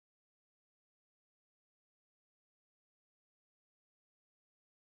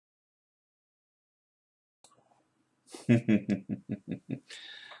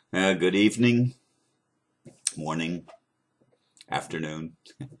Good evening, morning, afternoon.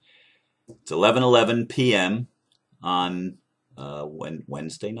 It's 11:11 p.m. on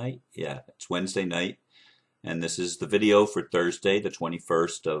Wednesday night. Yeah, it's Wednesday night, and this is the video for Thursday, the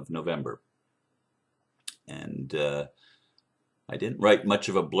 21st of November. And I didn't write much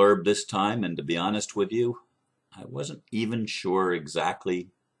of a blurb this time, and to be honest with you, I wasn't even sure exactly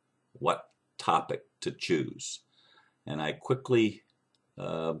what topic to choose. And I quickly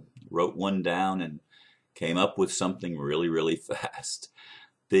wrote one down and came up with something really, really fast.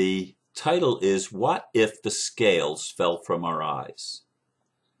 The title is, What If the Scales Fell from Our Eyes?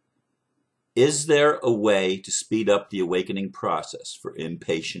 Is there a way to speed up the awakening process for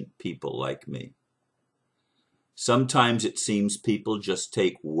impatient people like me? Sometimes it seems people just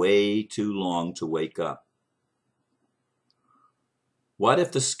take way too long to wake up. What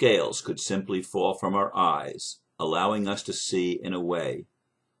if the scales could simply fall from our eyes, allowing us to see in a way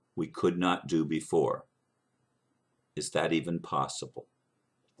we could not do before? Is that even possible?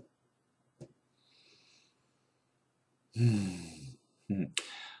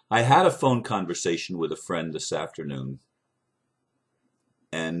 I had a phone conversation with a friend this afternoon,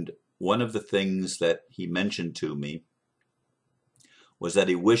 and one of the things that he mentioned to me was that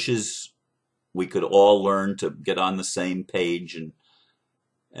he wishes we could all learn to get on the same page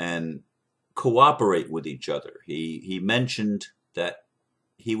and cooperate with each other. He mentioned that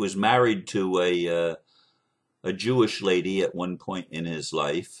he was married to a Jewish lady at one point in his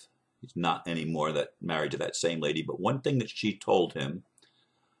life. He's not anymore married to that same lady, but one thing that she told him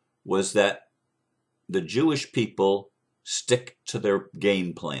was that the Jewish people stick to their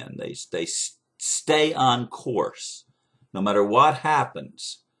game plan. They stay on course. No matter what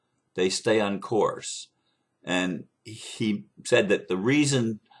happens, they stay on course. And he said that the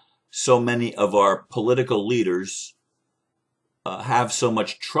reason so many of our political leaders have so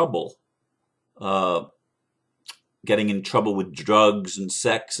much trouble getting in trouble with drugs and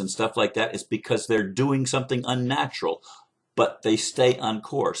sex and stuff like that is because they're doing something unnatural, but they stay on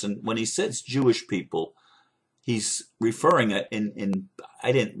course. And when he says Jewish people, he's referring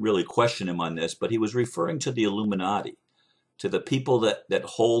I didn't really question him on this, but he was referring to the Illuminati, to the people that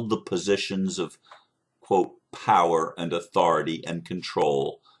hold the positions of, quote, power and authority and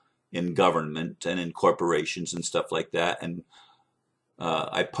control in government and in corporations and stuff like that. And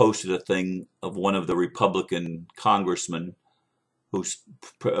I posted a thing of one of the Republican congressmen who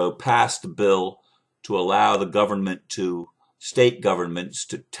passed a bill to allow state governments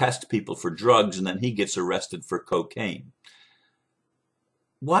to test people for drugs, and then he gets arrested for cocaine.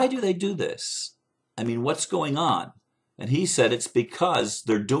 Why do they do this? I mean, what's going on? And he said it's because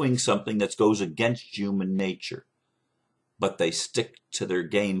they're doing something that goes against human nature, but they stick to their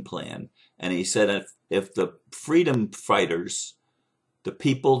game plan. And he said if the freedom fighters, the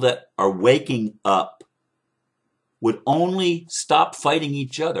people that are waking up, would only stop fighting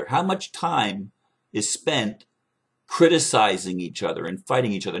each other, how much time is spent criticizing each other and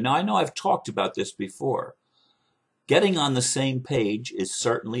fighting each other? Now, I know I've talked about this before. Getting on the same page is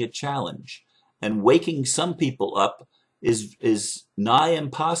certainly a challenge, and waking some people up is nigh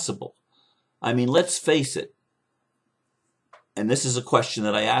impossible. I mean, let's face it, and this is a question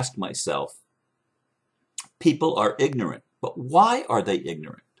that I ask myself. People are ignorant, but why are they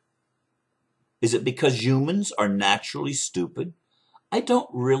ignorant? Is it because humans are naturally stupid? I don't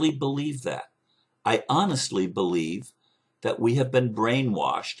really believe that. I honestly believe that we have been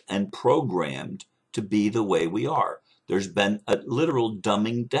brainwashed and programmed to be the way we are. There's been a literal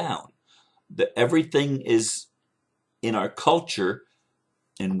dumbing down. Everything is in our culture,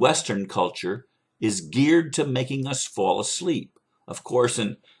 in Western culture, is geared to making us fall asleep. Of course,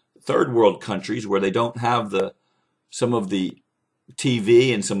 in third world countries where they don't have some of the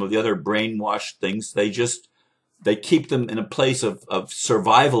TV and some of the other brainwashed things, they keep them in a place of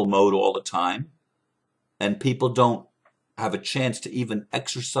survival mode all the time, and people don't have a chance to even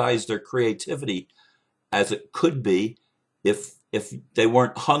exercise their creativity as it could be if they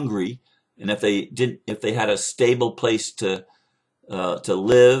weren't hungry, and if they had a stable place to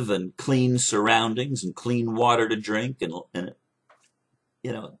live, and clean surroundings and clean water to drink, and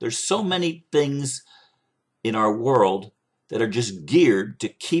there's so many things in our world that are just geared to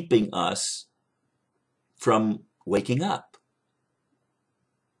keeping us from waking up.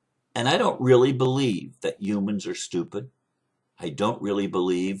 And I don't really believe that humans are stupid. I don't really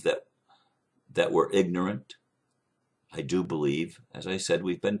believe that we're ignorant. I do believe, as I said,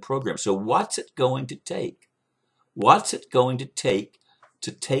 we've been programmed. So what's it going to take? What's it going to take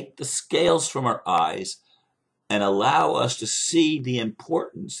the scales from our eyes and allow us to see the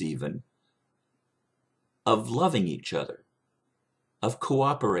importance even of loving each other, of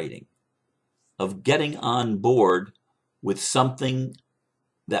cooperating, of getting on board with something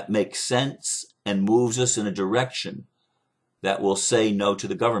that makes sense and moves us in a direction that will say no to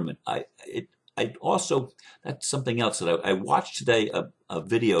the government. I also, that's something else that I watched today, a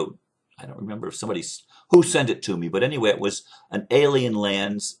video. I don't remember if who sent it to me, but anyway, it was an alien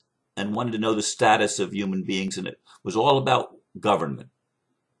lands and wanted to know the status of human beings, and it was all about government.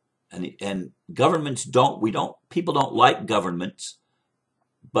 And governments people don't like governments,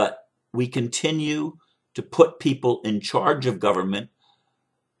 but we continue to put people in charge of government,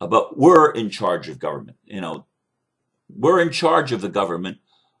 but we're in charge of government. We're in charge of the government,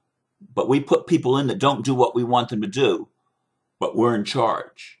 but we put people in that don't do what we want them to do, but we're in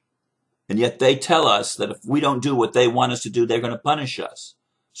charge. And yet they tell us that if we don't do what they want us to do, they're going to punish us.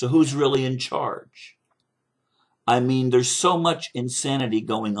 So who's really in charge? I mean, there's so much insanity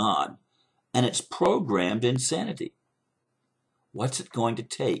going on, and it's programmed insanity. What's it going to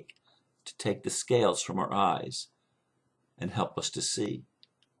take the scales from our eyes and help us to see?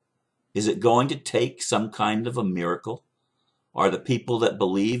 Is it going to take some kind of a miracle? Are the people that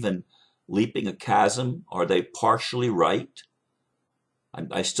believe in leaping a chasm, are they partially right?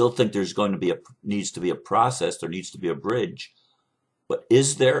 I still think there's going to be needs to be a process, there needs to be a bridge. But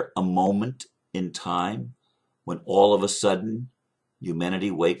is there a moment in time when all of a sudden humanity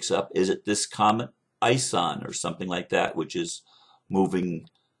wakes up? Is it this comet Ison or something like that, which is moving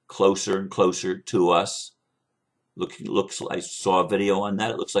closer and closer to us? I saw a video on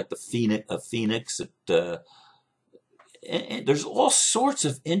that. It looks like a phoenix. And there's all sorts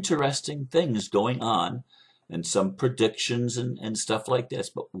of interesting things going on, and some predictions and stuff like this.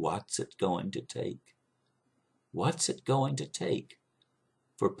 But what's it going to take? What's it going to take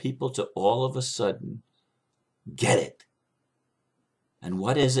for people to all of a sudden get it? And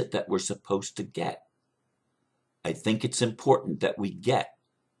what is it that we're supposed to get? I think it's important that we get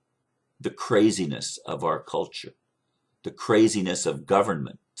the craziness of our culture, the craziness of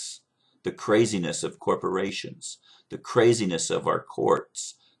governments, the craziness of corporations, the craziness of our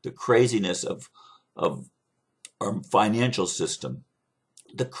courts, the craziness of our financial system,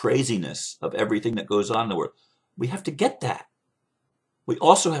 the craziness of everything that goes on in the world. We have to get that. We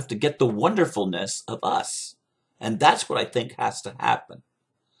also have to get the wonderfulness of us. And that's what I think has to happen.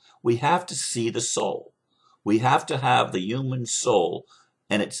 We have to see the soul. We have to have the human soul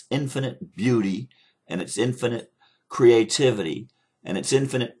and its infinite beauty and its infinite creativity and its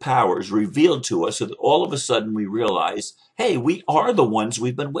infinite powers revealed to us, so that all of a sudden we realize, hey, we are the ones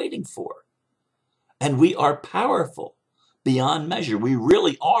we've been waiting for. And we are powerful beyond measure. We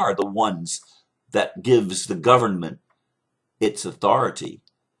really are the ones that gives the government its authority.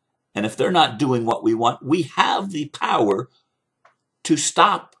 And if they're not doing what we want, we have the power to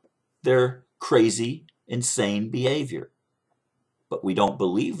stop their crazy, insane behavior. But we don't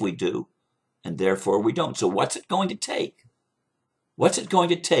believe we do, and therefore we don't. So what's it going to take? What's it going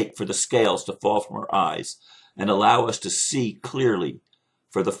to take for the scales to fall from our eyes and allow us to see clearly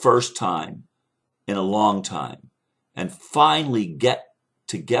for the first time in a long time, and finally get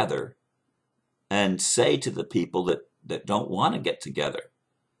together and say to the people that don't want to get together,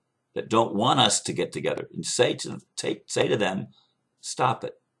 that don't want us to get together, and say to them, stop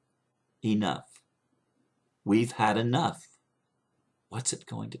it. Enough. We've had enough. What's it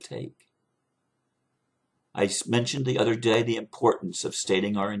going to take? I mentioned the other day the importance of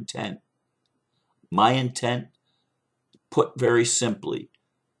stating our intent. My intent, put very simply,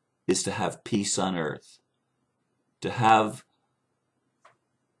 is to have peace on earth, to have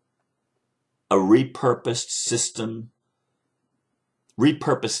a repurposed systems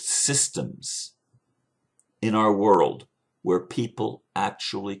in our world where people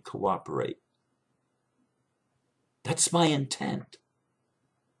actually cooperate. That's my intent.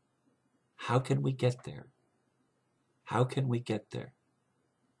 How can we get there? How can we get there?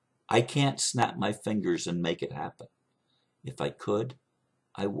 I can't snap my fingers and make it happen. If I could,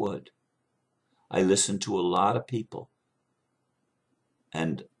 I would. I listen to a lot of people,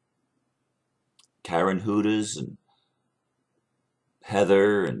 and Karen Hudas and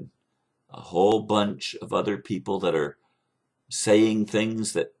Heather and a whole bunch of other people that are saying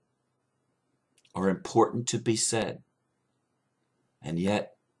things that are important to be said. And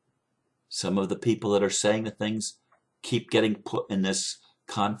yet, some of the people that are saying the things keep getting put in this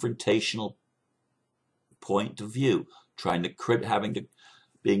confrontational point of view,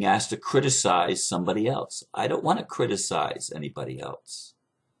 being asked to criticize somebody else. I don't want to criticize anybody else.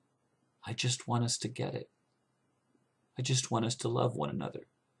 I just want us to get it. I just want us to love one another.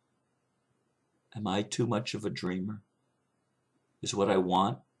 Am I too much of a dreamer? Is what I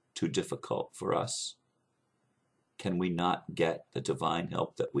want too difficult for us? can we not get the divine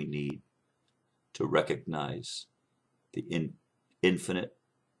help that we need to recognize the infinite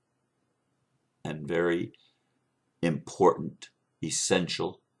and very important,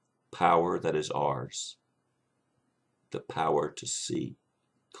 essential power that is ours, the power to see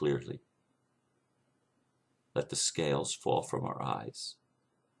clearly. Let the scales fall from our eyes.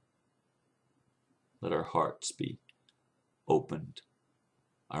 Let our hearts be opened,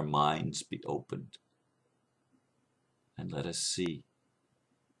 our minds be opened, and let us see.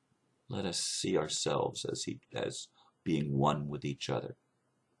 Let us see ourselves as being one with each other.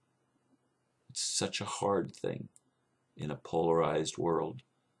 It's such a hard thing in a polarized world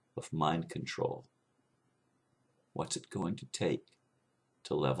of mind control. What's it going to take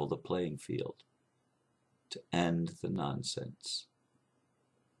to level the playing field, to end the nonsense?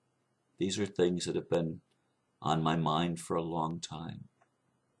 These are things that have been on my mind for a long time.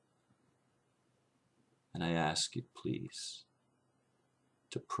 And I ask you, please,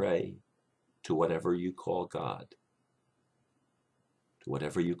 to pray to whatever you call God, to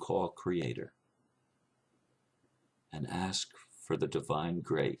whatever you call Creator, and ask for the divine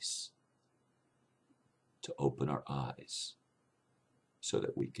grace to open our eyes so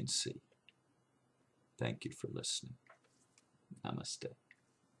that we can see. Thank you for listening. Namaste.